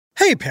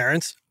Hey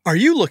parents, are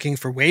you looking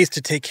for ways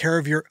to take care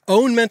of your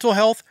own mental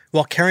health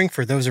while caring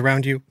for those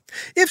around you?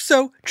 If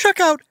so, check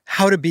out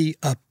How to Be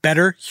a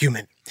Better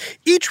Human.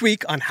 Each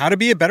week on How to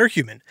Be a Better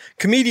Human,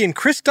 comedian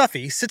Chris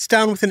Duffy sits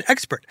down with an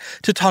expert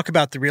to talk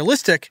about the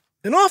realistic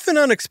and often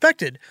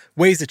unexpected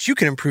ways that you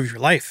can improve your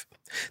life.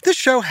 This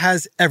show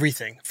has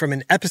everything from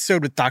an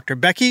episode with Dr.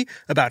 Becky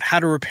about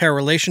how to repair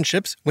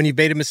relationships when you've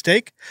made a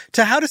mistake,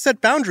 to how to set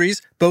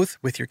boundaries both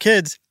with your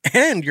kids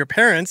and your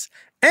parents,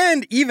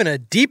 and even a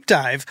deep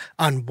dive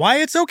on why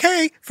it's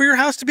okay for your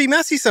house to be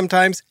messy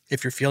sometimes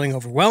if you're feeling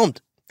overwhelmed.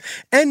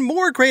 And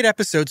more great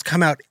episodes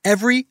come out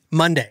every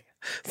Monday.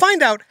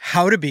 Find out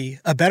How to Be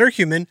a Better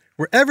Human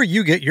wherever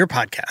you get your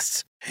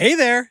podcasts. Hey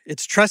there,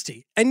 it's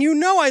Trusty, and you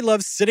know I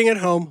love sitting at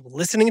home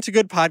listening to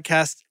good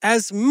podcasts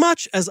as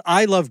much as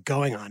I love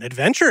going on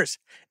adventures.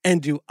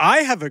 And do I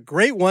have a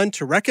great one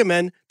to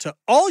recommend to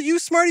all you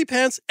smarty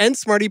pants and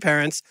smarty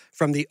parents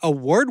from the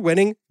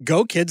award-winning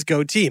Go Kids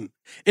Go team.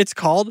 It's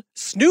called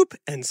Snoop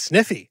and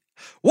Sniffy.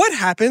 What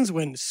happens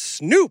when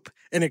Snoop,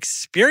 an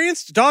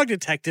experienced dog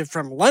detective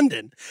from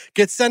London,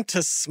 gets sent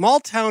to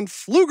small-town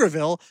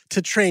Pflugerville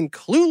to train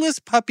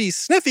clueless puppy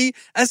Sniffy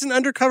as an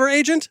undercover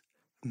agent?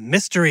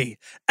 Mystery,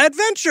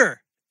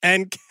 adventure,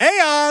 and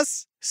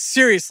chaos!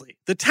 Seriously,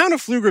 the town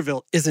of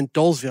Pflugerville isn't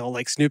Dolesville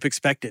like Snoop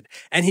expected,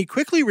 and he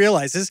quickly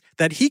realizes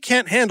that he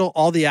can't handle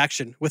all the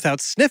action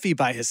without Sniffy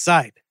by his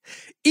side.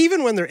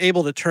 Even when they're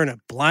able to turn a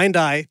blind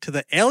eye to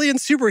the alien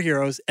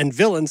superheroes and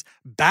villains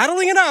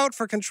battling it out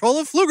for control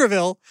of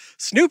Pflugerville,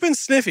 Snoop and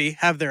Sniffy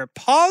have their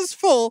paws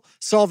full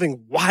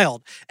solving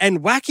wild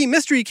and wacky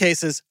mystery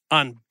cases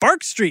on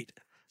Bark Street.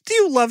 Do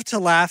you love to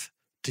laugh?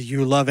 Do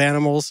you love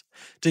animals?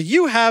 Do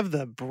you have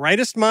the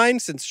brightest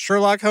mind since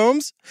Sherlock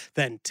Holmes?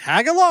 Then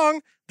tag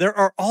along. There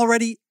are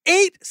already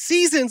 8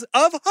 seasons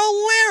of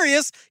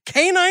hilarious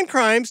canine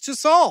crimes to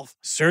solve.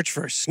 Search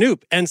for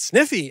Snoop and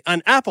Sniffy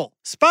on Apple,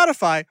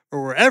 Spotify,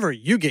 or wherever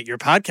you get your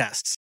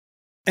podcasts.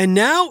 And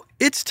now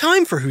it's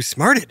time for Who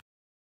Smarted.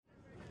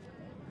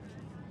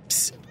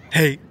 Psst.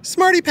 Hey,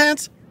 Smarty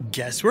Pants,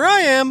 guess where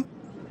I am?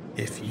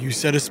 If you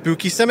said a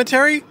spooky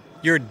cemetery,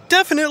 you're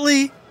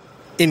definitely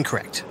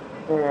incorrect.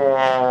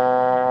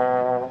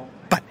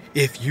 But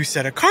if you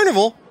said a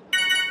carnival,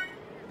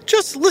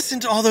 just listen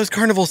to all those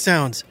carnival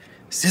sounds.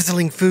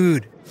 Sizzling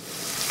food.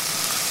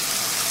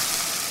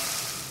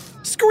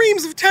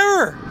 Screams of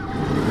terror.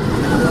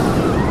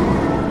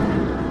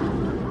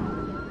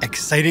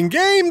 Exciting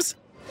games.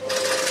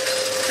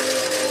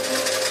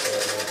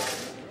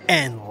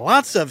 And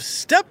lots of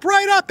step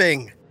right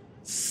upping.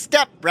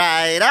 Step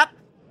right up.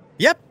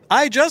 Yep,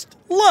 I just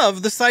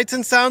love the sights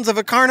and sounds of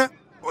a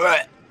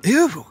What?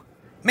 Ew,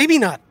 maybe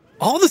not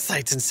all the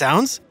sights and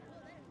sounds.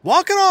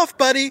 Walk it off,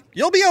 buddy.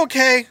 You'll be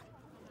okay.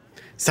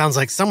 Sounds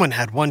like someone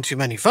had one too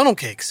many funnel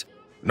cakes.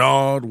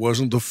 No, it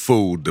wasn't the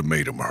food that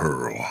made him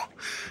hurl.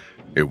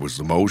 It was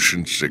the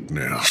motion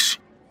sickness.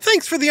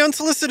 Thanks for the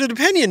unsolicited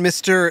opinion,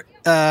 Mr.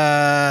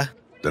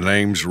 The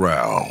name's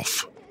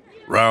Ralph.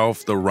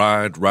 Ralph the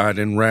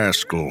ride-riding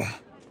rascal.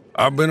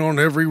 I've been on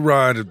every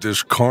ride at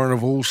this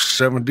carnival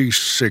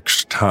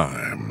 76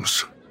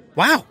 times.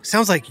 Wow,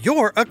 sounds like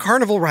you're a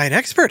carnival ride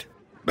expert.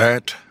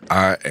 That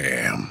I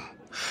am.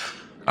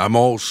 I'm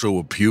also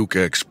a puke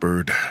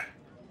expert.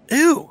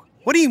 Ew.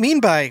 What do you mean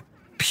by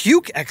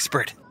puke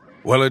expert?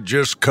 Well, it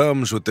just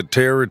comes with the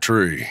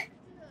territory.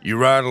 You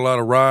ride a lot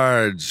of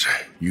rides,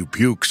 you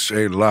pukes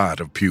a lot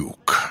of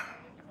puke.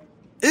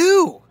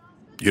 Ew.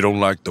 You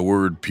don't like the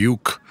word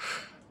puke?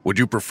 Would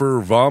you prefer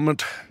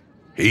vomit,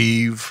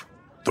 heave,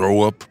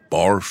 throw up,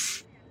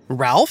 barf?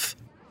 Ralph?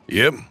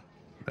 Yep,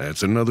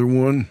 that's another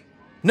one.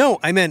 No,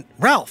 I meant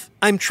Ralph.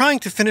 I'm trying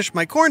to finish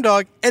my corn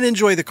dog and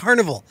enjoy the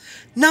carnival,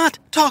 not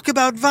talk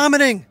about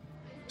vomiting.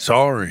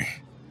 Sorry.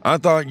 I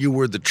thought you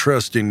were the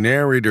trusty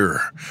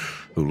narrator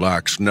who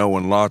likes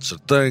knowing lots of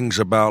things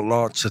about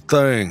lots of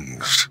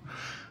things.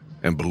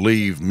 And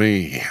believe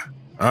me,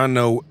 I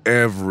know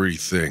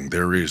everything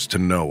there is to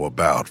know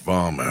about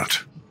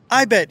vomit.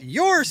 I bet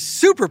you're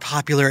super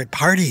popular at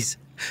parties.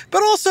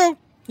 But also,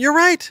 you're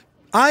right.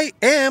 I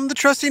am the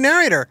trusty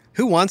narrator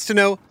who wants to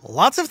know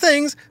lots of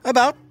things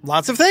about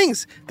lots of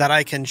things that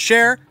I can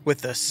share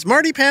with the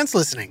smarty pants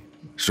listening.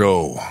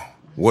 So,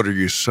 what are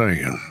you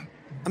saying?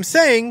 I'm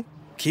saying,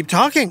 keep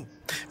talking.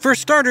 For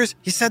starters,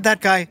 he said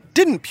that guy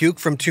didn't puke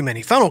from too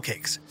many funnel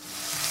cakes.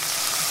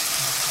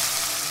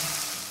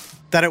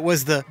 That it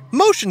was the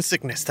motion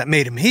sickness that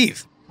made him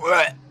heave.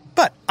 What?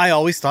 But I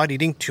always thought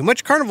eating too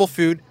much carnival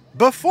food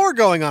before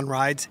going on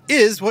rides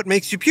is what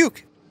makes you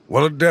puke.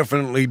 Well, it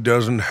definitely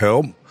doesn't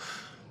help.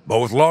 But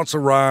with lots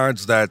of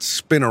rides that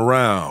spin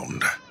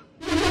around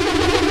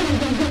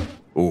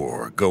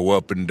or go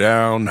up and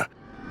down,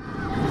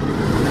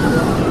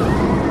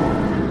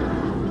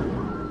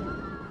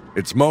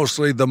 it's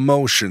mostly the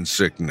motion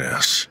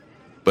sickness.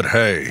 But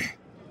hey,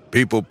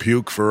 people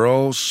puke for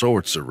all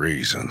sorts of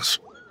reasons.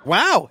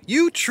 Wow,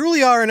 you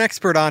truly are an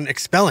expert on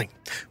expelling,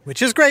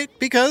 which is great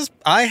because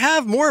I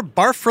have more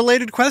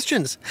barf-related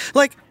questions.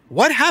 Like,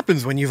 what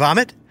happens when you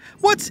vomit?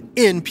 What's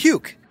in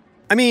puke?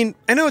 I mean,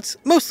 I know it's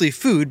mostly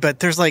food,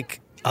 but there's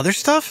other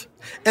stuff?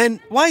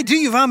 And why do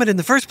you vomit in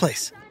the first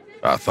place?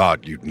 I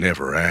thought you'd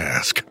never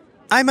ask.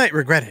 I might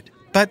regret it,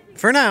 but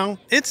for now,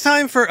 it's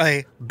time for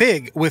a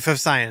big whiff of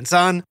science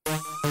on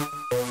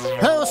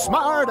Who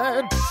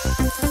smarted?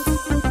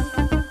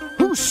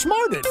 Who's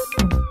smarted?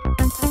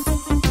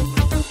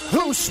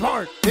 Who's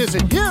smart? Is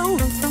it you?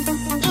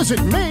 Is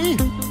it me?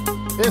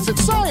 Is it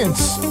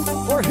science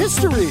or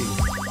history?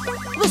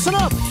 Listen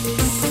up,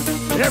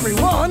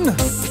 everyone.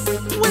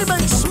 We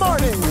make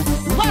smarting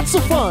lots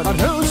of fun on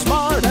Who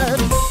Smarted.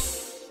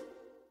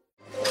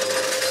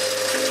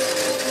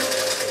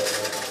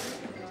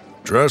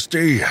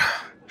 Trusty,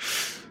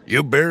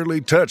 you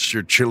barely touched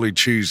your chili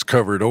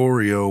cheese-covered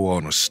Oreo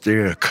on a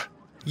stick.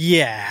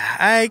 Yeah,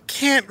 I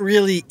can't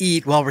really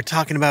eat while we're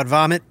talking about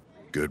vomit.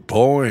 Good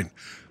point.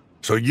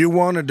 So you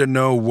wanted to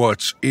know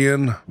what's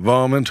in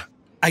vomit?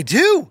 I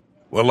do!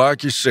 Well,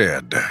 like you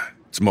said,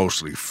 it's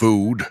mostly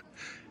food.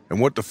 And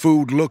what the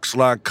food looks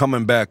like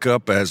coming back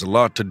up has a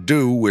lot to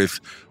do with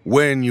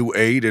when you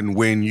ate and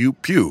when you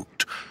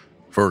puked.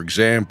 For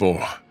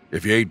example,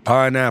 if you ate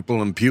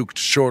pineapple and puked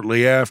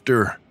shortly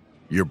after,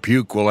 your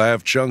puke will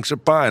have chunks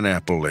of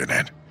pineapple in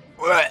it.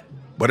 What?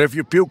 But if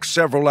you puke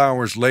several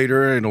hours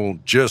later, it'll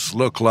just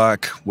look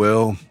like,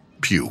 well,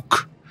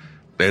 puke.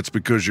 That's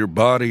because your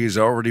body has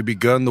already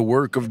begun the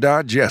work of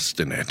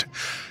digesting it.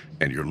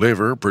 And your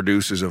liver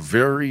produces a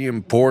very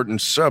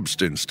important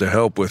substance to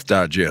help with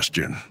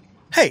digestion.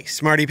 Hey,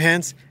 Smarty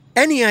Pants,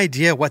 any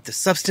idea what the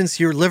substance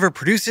your liver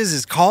produces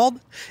is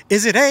called?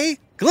 Is it A,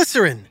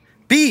 glycerin,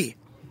 B,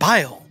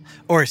 bile,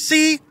 or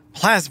C,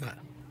 plasma?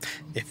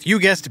 If you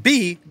guessed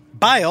B,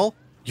 bile,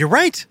 you're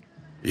right.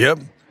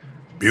 Yep,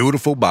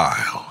 beautiful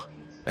bile.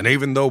 And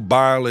even though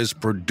bile is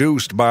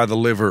produced by the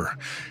liver,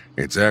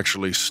 it's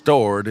actually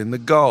stored in the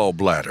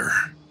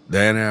gallbladder.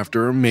 Then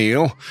after a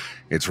meal,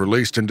 it's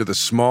released into the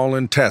small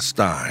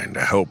intestine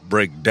to help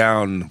break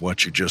down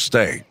what you just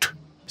ate.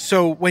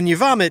 So when you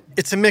vomit,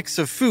 it's a mix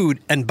of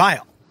food and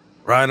bile.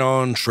 Right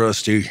on,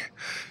 Trusty.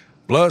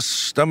 Plus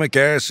stomach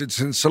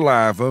acids and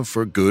saliva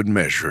for good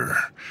measure.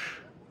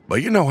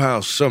 But you know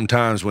how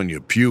sometimes when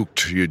you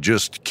puked, you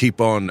just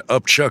keep on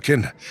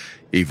upchucking,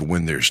 even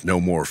when there's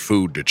no more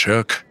food to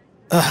chuck?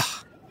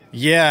 Ugh,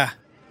 yeah.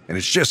 And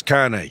it's just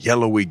kind of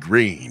yellowy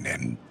green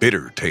and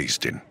bitter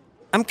tasting.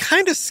 I'm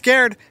kind of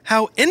scared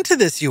how into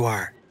this you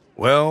are.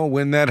 Well,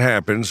 when that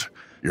happens,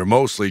 you're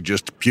mostly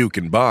just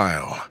puking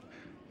bile.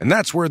 And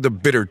that's where the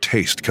bitter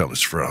taste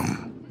comes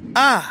from.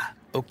 Ah,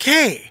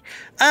 okay.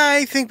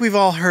 I think we've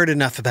all heard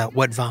enough about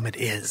what vomit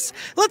is.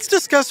 Let's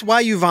discuss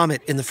why you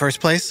vomit in the first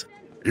place.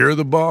 You're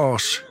the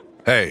boss.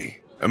 Hey,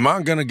 am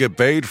I gonna get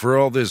paid for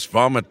all this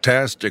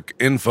vomitastic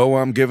info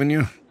I'm giving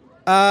you?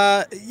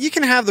 You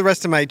can have the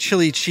rest of my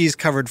chili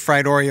cheese-covered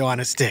fried Oreo on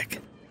a stick.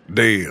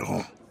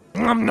 Deal.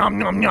 Nom nom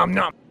nom nom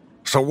nom.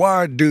 So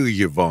why do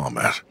you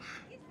vomit?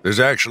 There's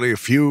actually a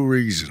few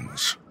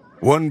reasons.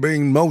 One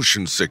being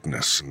motion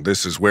sickness, and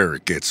this is where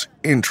it gets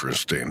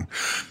interesting.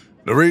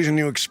 The reason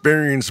you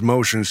experience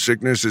motion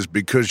sickness is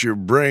because your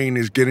brain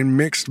is getting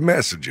mixed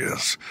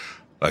messages.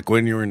 Like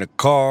when you're in a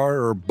car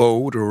or a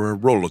boat or a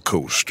roller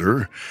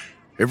coaster,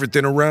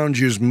 everything around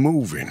you is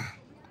moving,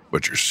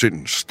 but you're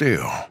sitting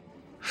still.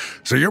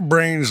 So your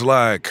brain's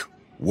like,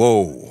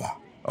 whoa,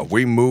 are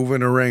we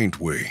moving or ain't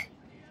we?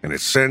 And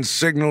it sends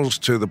signals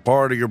to the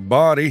part of your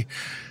body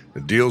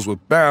that deals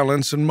with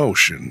balance and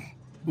motion.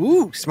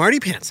 Ooh, Smarty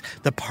Pants.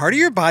 The part of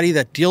your body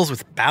that deals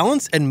with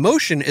balance and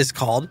motion is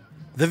called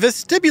the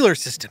vestibular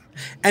system,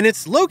 and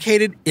it's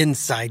located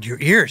inside your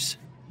ears.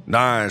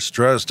 Nice,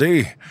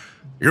 Trusty.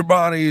 Your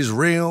body's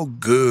real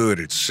good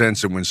at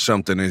sensing when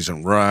something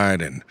isn't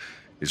right and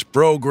is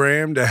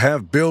programmed to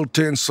have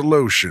built-in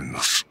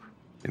solutions.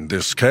 In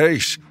this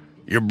case,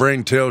 your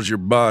brain tells your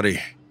body,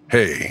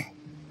 hey,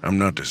 I'm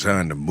not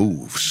designed to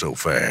move so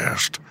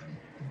fast.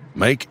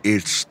 Make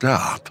it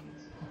stop.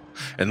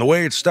 And the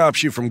way it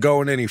stops you from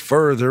going any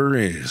further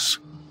is...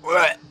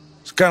 What?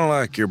 It's kind of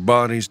like your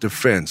body's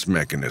defense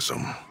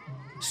mechanism.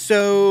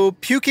 So,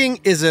 puking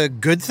is a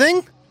good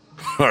thing?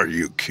 Are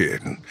you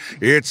kidding?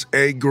 It's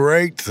a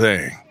great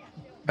thing.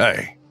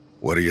 Hey,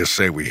 what do you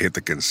say we hit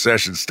the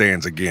concession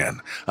stands again?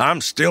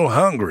 I'm still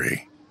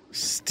hungry.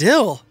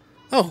 Still?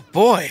 Oh,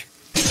 boy.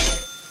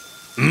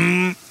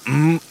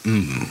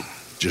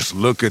 Just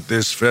look at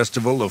this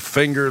festival of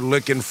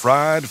finger-licking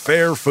fried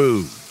fair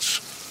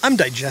foods. I'm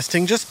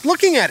digesting just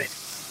looking at it.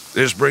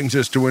 This brings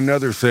us to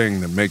another thing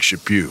that makes you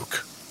puke.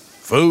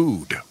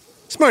 Food.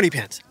 Smarty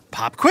Pants,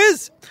 pop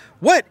quiz.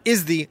 What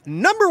is the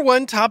number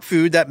one top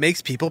food that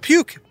makes people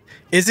puke?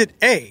 Is it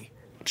A,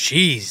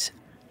 cheese,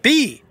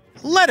 B,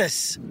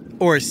 lettuce,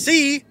 or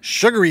C,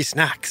 sugary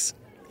snacks?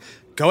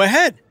 Go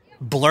ahead,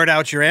 blurt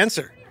out your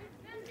answer.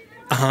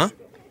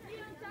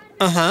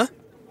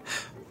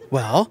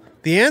 Well,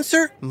 the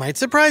answer might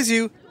surprise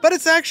you, but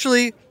it's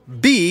actually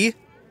B,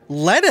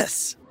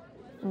 lettuce.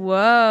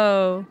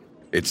 Whoa.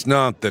 It's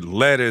not that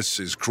lettuce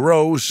is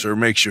gross or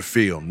makes you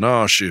feel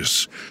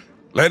nauseous.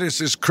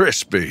 Lettuce is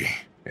crispy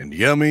and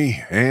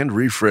yummy and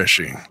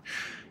refreshing.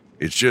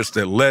 It's just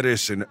that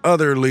lettuce and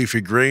other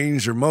leafy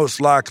greens are most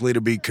likely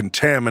to be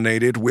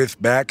contaminated with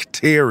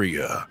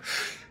bacteria.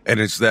 And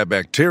it's that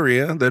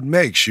bacteria that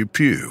makes you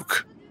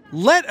puke.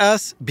 Let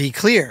us be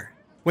clear.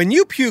 When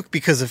you puke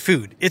because of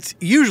food, it's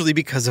usually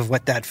because of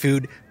what that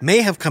food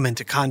may have come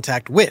into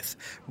contact with,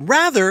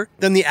 rather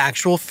than the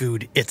actual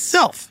food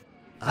itself.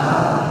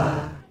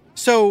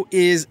 So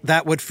is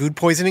that what food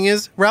poisoning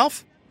is,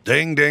 Ralph?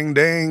 Ding, ding,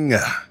 ding.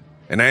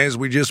 And as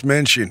we just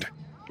mentioned,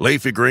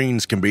 leafy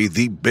greens can be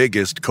the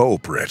biggest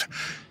culprit.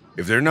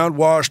 If they're not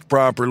washed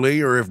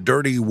properly or if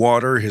dirty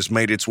water has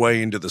made its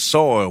way into the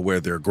soil where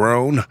they're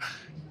grown,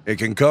 it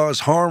can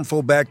cause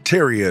harmful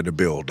bacteria to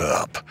build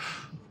up.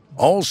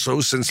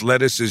 Also, since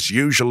lettuce is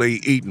usually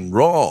eaten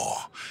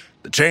raw,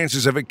 the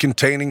chances of it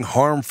containing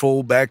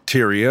harmful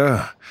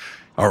bacteria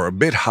are a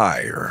bit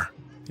higher.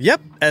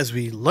 Yep, as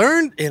we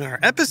learned in our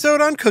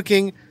episode on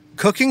cooking,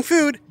 cooking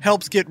food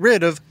helps get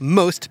rid of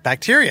most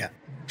bacteria.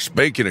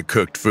 Speaking of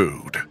cooked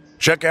food,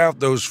 check out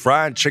those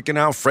fried chicken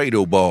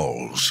Alfredo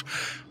balls.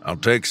 I'll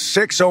take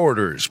 6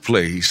 orders,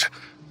 please.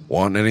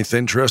 Want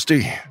anything,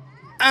 Trusty?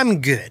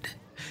 I'm good.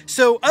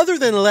 So other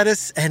than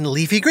lettuce and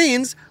leafy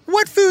greens,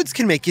 what foods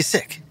can make you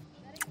sick?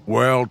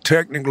 Well,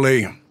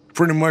 technically,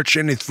 pretty much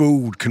any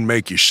food can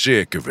make you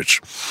sick if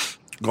it's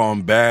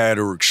gone bad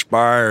or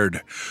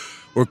expired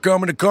or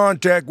come into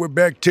contact with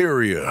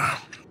bacteria.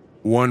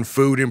 One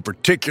food in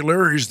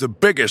particular is the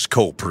biggest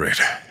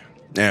culprit,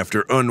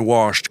 after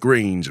unwashed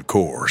greens, of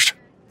course.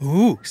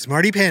 Ooh,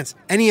 smarty pants.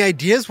 Any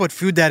ideas what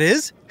food that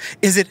is?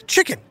 Is it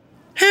chicken,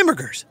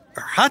 hamburgers,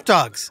 or hot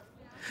dogs?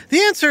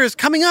 The answer is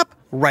coming up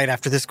right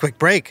after this quick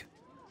break.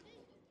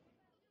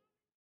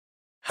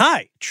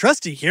 Hi,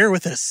 Trusty here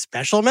with a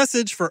special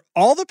message for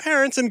all the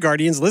parents and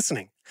guardians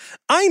listening.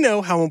 I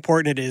know how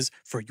important it is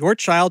for your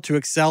child to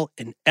excel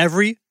in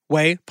every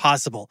way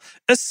possible,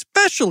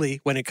 especially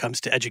when it comes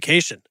to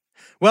education.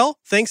 Well,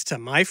 thanks to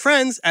my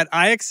friends at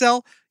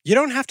IXL, you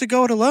don't have to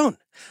go it alone.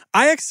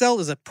 IXL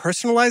is a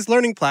personalized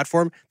learning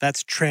platform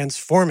that's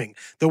transforming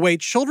the way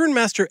children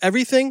master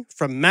everything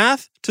from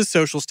math to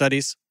social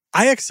studies.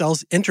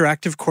 IXL's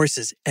interactive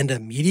courses and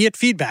immediate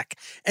feedback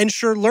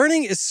ensure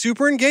learning is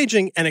super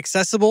engaging and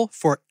accessible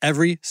for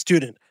every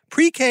student,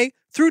 pre-K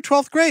through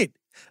 12th grade.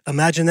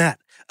 Imagine that,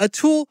 a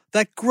tool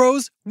that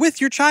grows with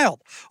your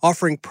child,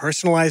 offering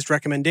personalized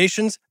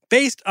recommendations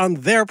based on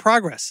their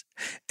progress.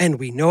 And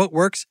we know it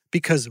works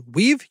because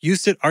we've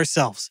used it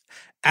ourselves.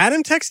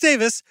 Adam Tex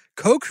Davis,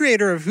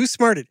 co-creator of Who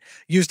Smarted,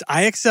 used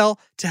IXL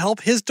to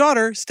help his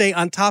daughter stay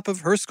on top of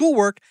her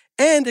schoolwork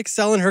and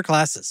excel in her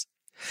classes.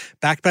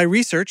 Backed by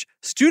research,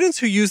 students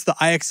who use the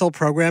IXL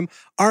program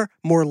are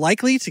more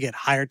likely to get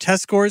higher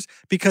test scores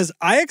because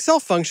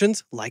IXL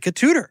functions like a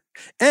tutor.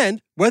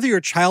 And whether your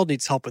child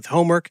needs help with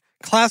homework,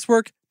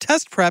 classwork,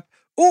 test prep,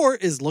 or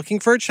is looking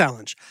for a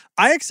challenge,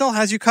 IXL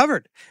has you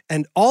covered,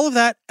 and all of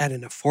that at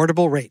an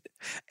affordable rate.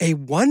 A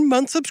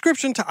 1-month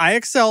subscription to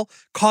IXL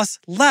costs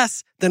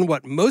less than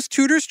what most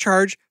tutors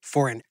charge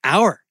for an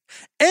hour.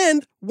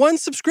 And one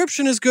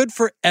subscription is good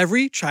for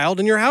every child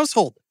in your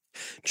household.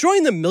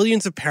 Join the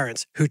millions of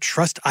parents who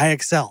trust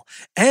IXL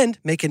and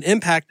make an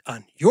impact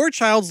on your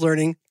child's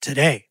learning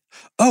today.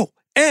 Oh,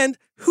 and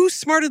Who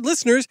Smarted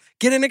listeners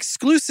get an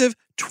exclusive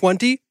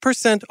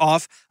 20%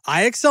 off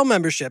IXL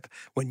membership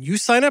when you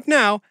sign up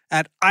now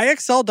at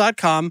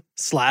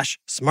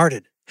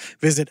IXL.com/smarted.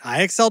 Visit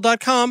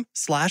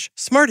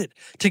IXL.com/smarted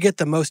to get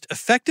the most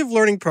effective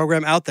learning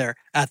program out there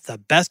at the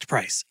best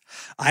price.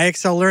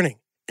 IXL Learning.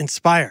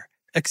 Inspire.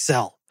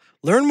 Excel.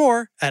 Learn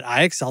more at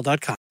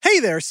IXL.com. Hey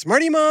there,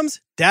 smarty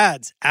moms,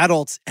 dads,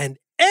 adults, and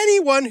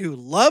anyone who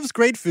loves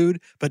great food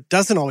but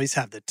doesn't always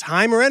have the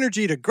time or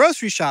energy to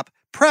grocery shop,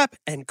 prep,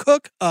 and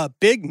cook a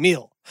big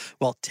meal.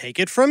 Well, take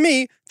it from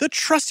me, the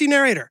trusty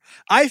narrator.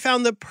 I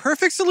found the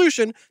perfect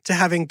solution to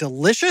having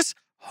delicious,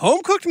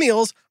 home-cooked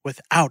meals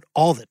without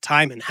all the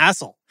time and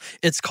hassle.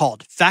 It's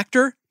called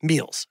Factor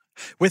Meals.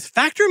 With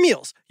Factor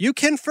Meals, you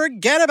can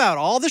forget about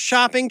all the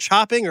shopping,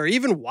 chopping, or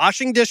even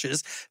washing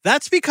dishes.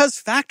 That's because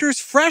Factor's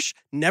fresh,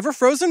 never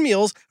frozen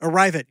meals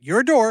arrive at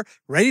your door,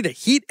 ready to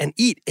heat and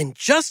eat in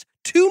just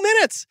 2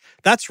 minutes.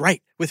 That's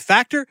right. With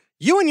Factor,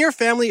 you and your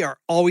family are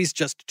always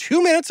just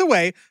 2 minutes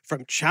away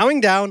from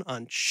chowing down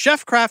on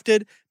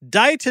chef-crafted,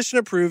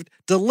 dietitian-approved,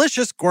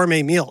 delicious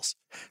gourmet meals.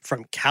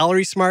 From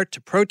Calorie Smart to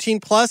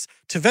Protein Plus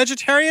to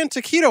vegetarian to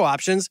keto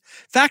options,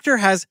 Factor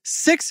has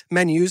 6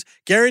 menus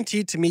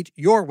guaranteed to meet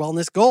your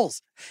wellness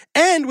goals.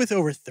 And with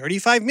over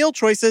 35 meal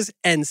choices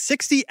and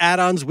 60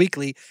 add-ons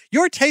weekly,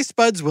 your taste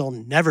buds will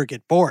never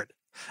get bored.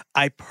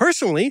 I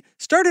personally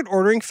started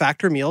ordering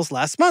Factor meals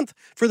last month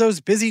for those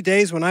busy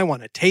days when I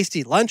want a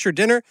tasty lunch or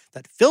dinner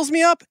that fills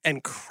me up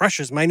and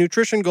crushes my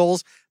nutrition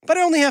goals, but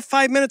I only have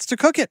 5 minutes to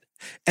cook it.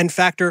 And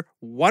Factor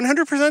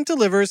 100%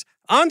 delivers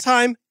on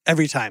time,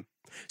 every time.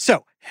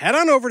 So head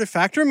on over to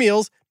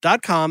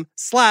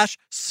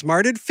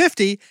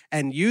factormeals.com/smarted50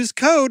 and use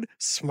code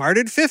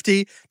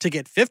SMARTED50 to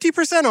get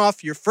 50%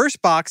 off your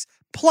first box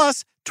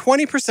plus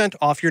 20%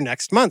 off your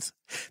next month.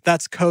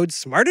 That's code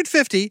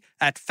SMARTED50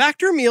 at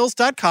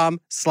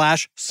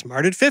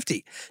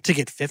factormeals.com/SMARTED50 to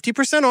get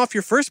 50% off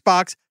your first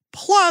box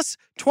plus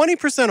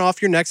 20%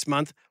 off your next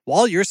month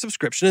while your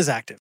subscription is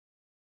active.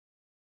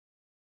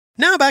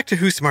 Now back to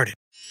Who Smarted.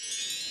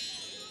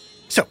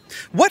 So,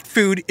 what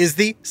food is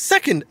the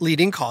second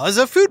leading cause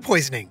of food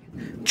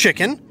poisoning?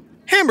 Chicken,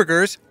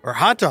 hamburgers, or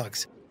hot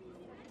dogs?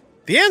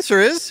 The answer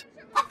is...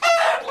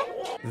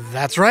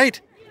 That's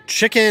right,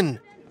 chicken.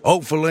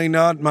 Hopefully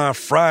not my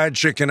fried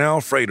chicken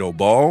Alfredo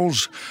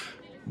balls.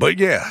 But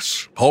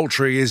yes,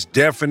 poultry is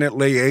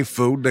definitely a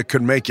food that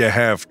could make you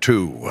have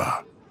two.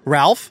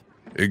 Ralph?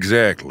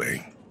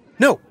 Exactly.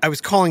 No, I was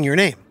calling your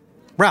name.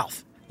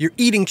 Ralph, you're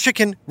eating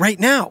chicken right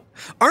now.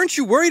 Aren't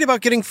you worried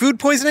about getting food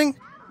poisoning?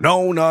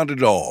 No, not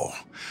at all.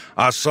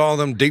 I saw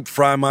them deep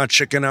fry my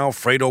chicken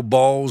Alfredo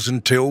balls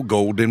until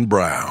golden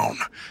brown.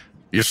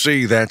 You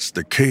see, that's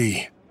the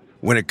key.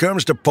 When it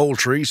comes to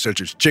poultry, such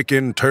as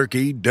chicken,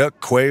 turkey, duck,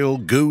 quail,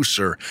 goose,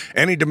 or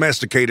any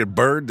domesticated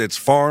bird that's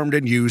farmed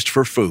and used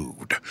for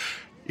food,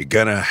 you're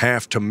gonna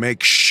have to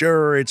make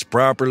sure it's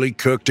properly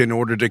cooked in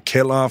order to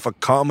kill off a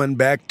common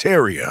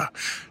bacteria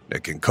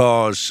that can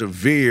cause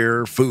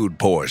severe food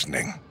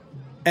poisoning.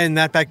 And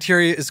that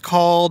bacteria is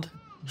called...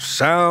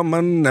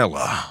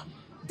 Salmonella.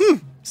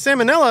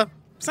 Salmonella?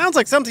 Sounds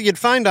like something you'd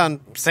find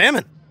on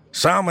salmon.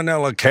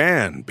 Salmonella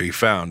can be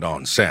found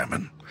on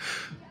salmon,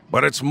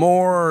 but it's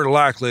more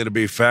likely to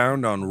be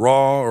found on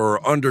raw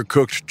or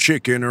undercooked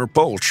chicken or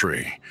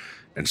poultry.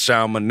 And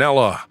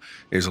salmonella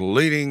is a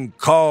leading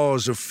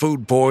cause of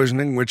food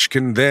poisoning, which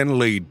can then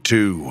lead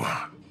to...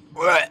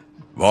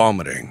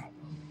 vomiting.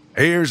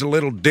 Here's a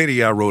little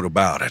ditty I wrote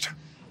about it.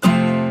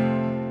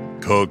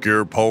 Cook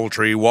your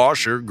poultry,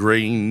 wash your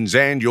greens,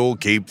 and you'll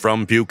keep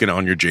from puking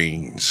on your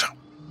jeans.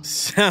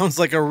 Sounds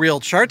like a real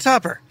chart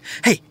topper.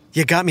 Hey,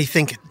 you got me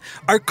thinking.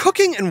 Are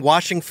cooking and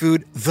washing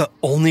food the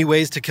only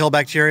ways to kill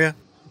bacteria?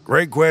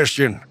 Great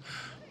question.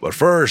 But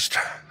first,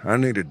 I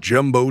need a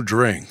jumbo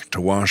drink to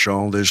wash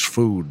all this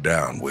food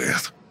down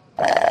with.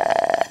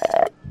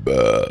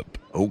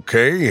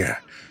 Okay,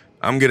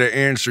 I'm gonna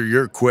answer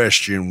your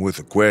question with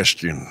a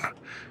question.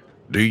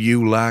 Do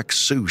you like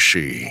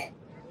sushi?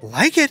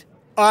 Like it?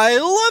 I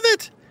love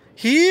it!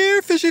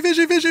 Here, fishy,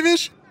 fishy, fishy,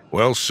 fish.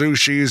 Well,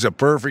 sushi is a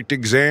perfect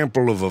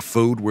example of a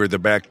food where the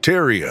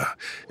bacteria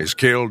is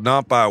killed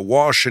not by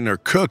washing or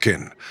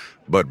cooking,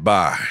 but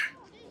by...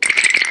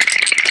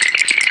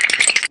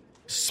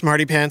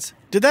 Smarty Pants,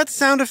 did that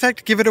sound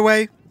effect give it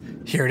away?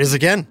 Here it is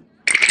again.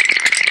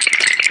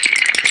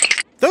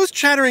 Those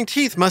chattering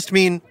teeth must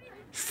mean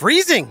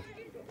freezing.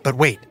 But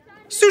wait,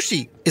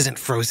 sushi isn't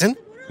frozen.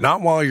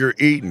 Not while you're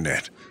eating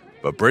it,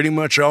 but pretty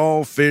much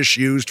all fish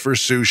used for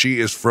sushi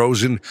is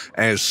frozen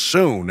as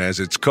soon as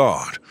it's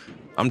caught.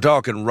 I'm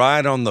talking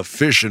right on the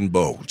fishing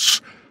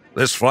boats.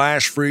 This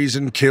flash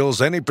freezing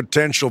kills any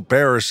potential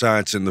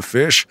parasites in the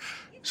fish,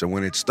 so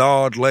when it's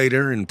thawed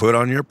later and put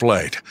on your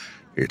plate,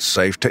 it's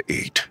safe to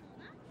eat.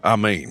 I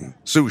mean,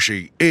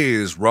 sushi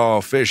is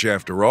raw fish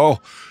after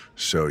all,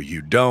 so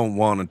you don't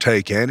want to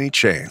take any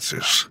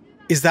chances.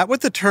 Is that what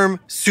the term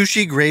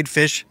sushi-grade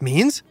fish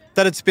means?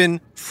 That it's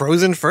been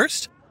frozen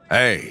first?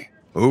 Hey,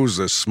 who's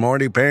the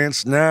smarty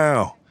pants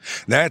now?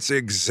 That's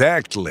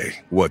exactly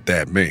what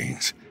that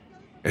means.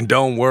 And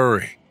don't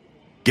worry,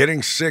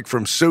 getting sick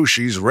from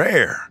sushi's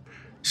rare.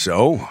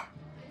 So,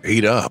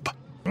 eat up.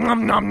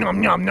 Nom nom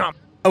nom nom nom.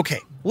 Okay,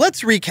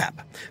 let's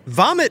recap.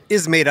 Vomit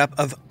is made up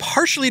of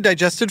partially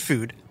digested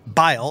food,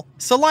 bile,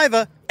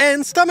 saliva,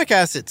 and stomach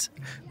acids.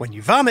 When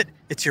you vomit,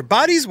 it's your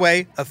body's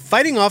way of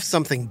fighting off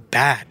something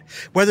bad,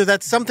 whether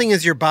that something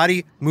is your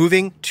body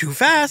moving too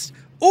fast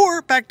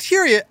or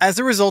bacteria as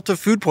a result of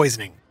food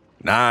poisoning.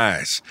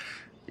 Nice.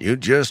 You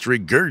just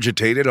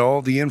regurgitated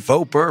all the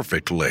info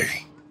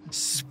perfectly.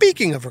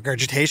 Speaking of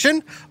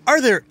regurgitation, are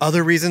there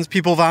other reasons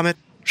people vomit?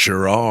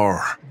 Sure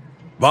are.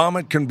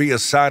 Vomit can be a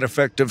side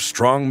effect of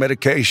strong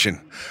medication,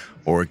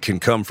 or it can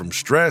come from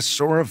stress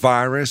or a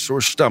virus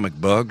or stomach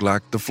bug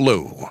like the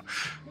flu.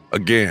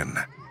 Again,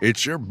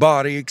 it's your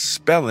body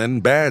expelling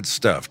bad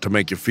stuff to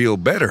make you feel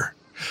better.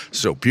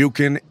 So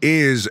puking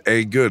is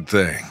a good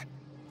thing.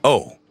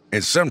 Oh,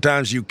 and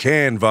sometimes you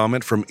can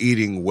vomit from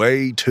eating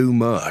way too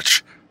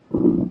much.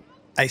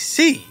 I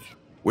see.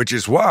 Which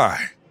is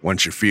why,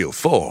 once you feel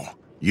full,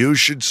 you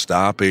should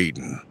stop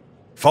eating.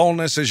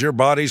 Fullness is your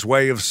body's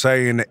way of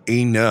saying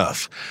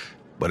enough.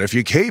 But if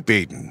you keep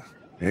eating,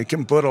 it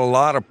can put a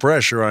lot of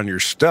pressure on your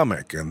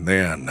stomach and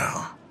then...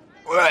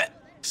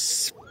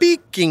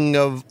 Speaking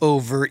of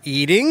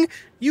overeating,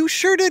 you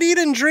sure did eat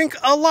and drink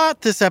a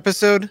lot this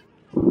episode.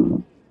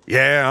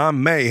 Yeah, I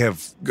may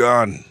have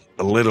gone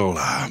a little,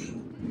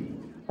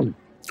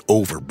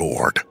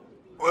 overboard.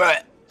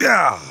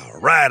 Yeah,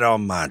 right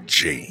on my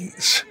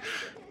jeans.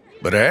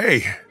 But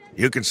hey,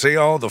 you can see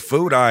all the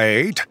food I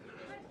ate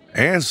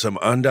and some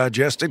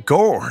undigested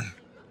corn.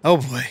 Oh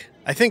boy,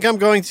 I think I'm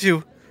going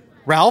to...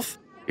 Ralph?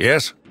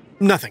 Yes?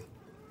 Nothing.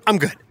 I'm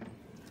good.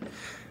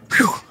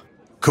 Phew.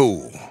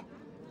 Cool.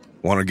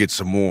 Want to get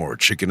some more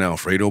chicken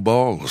Alfredo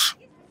balls?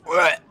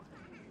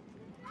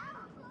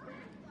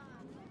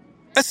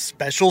 A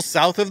special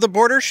south of the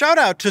border shout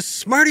out to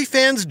Smarty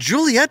fans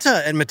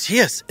Julieta and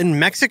Matias in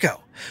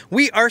Mexico.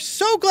 We are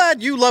so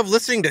glad you love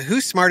listening to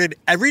Who Smarted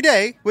every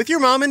day with your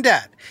mom and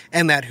dad,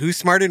 and that Who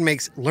Smarted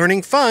makes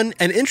learning fun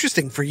and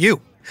interesting for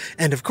you.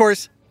 And of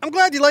course, I'm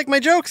glad you like my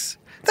jokes.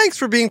 Thanks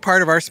for being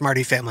part of our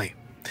Smarty family.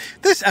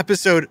 This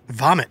episode,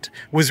 Vomit,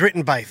 was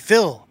written by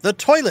Phil, the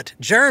Toilet,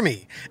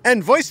 Jeremy,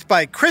 and voiced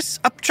by Chris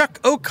Upchuck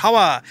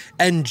Okawa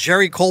and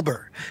Jerry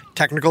Colber.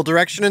 Technical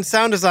direction and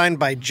sound design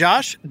by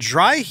Josh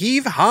Dry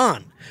Heave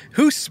Hahn.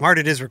 Who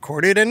Smarted is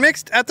recorded and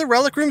mixed at the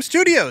Relic Room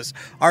Studios.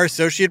 Our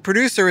associate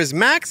producer is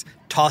Max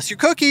Toss Your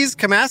Cookies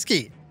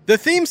Kamaski. The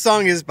theme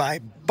song is by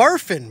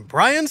Barfin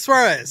Brian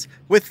Suarez,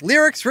 with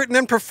lyrics written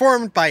and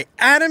performed by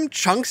Adam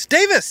Chunks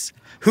Davis.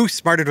 Who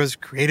Smarted was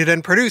created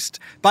and produced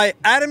by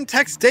Adam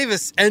Tex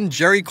Davis and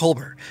Jerry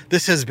Colber.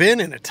 This has been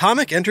an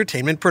Atomic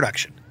Entertainment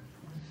production.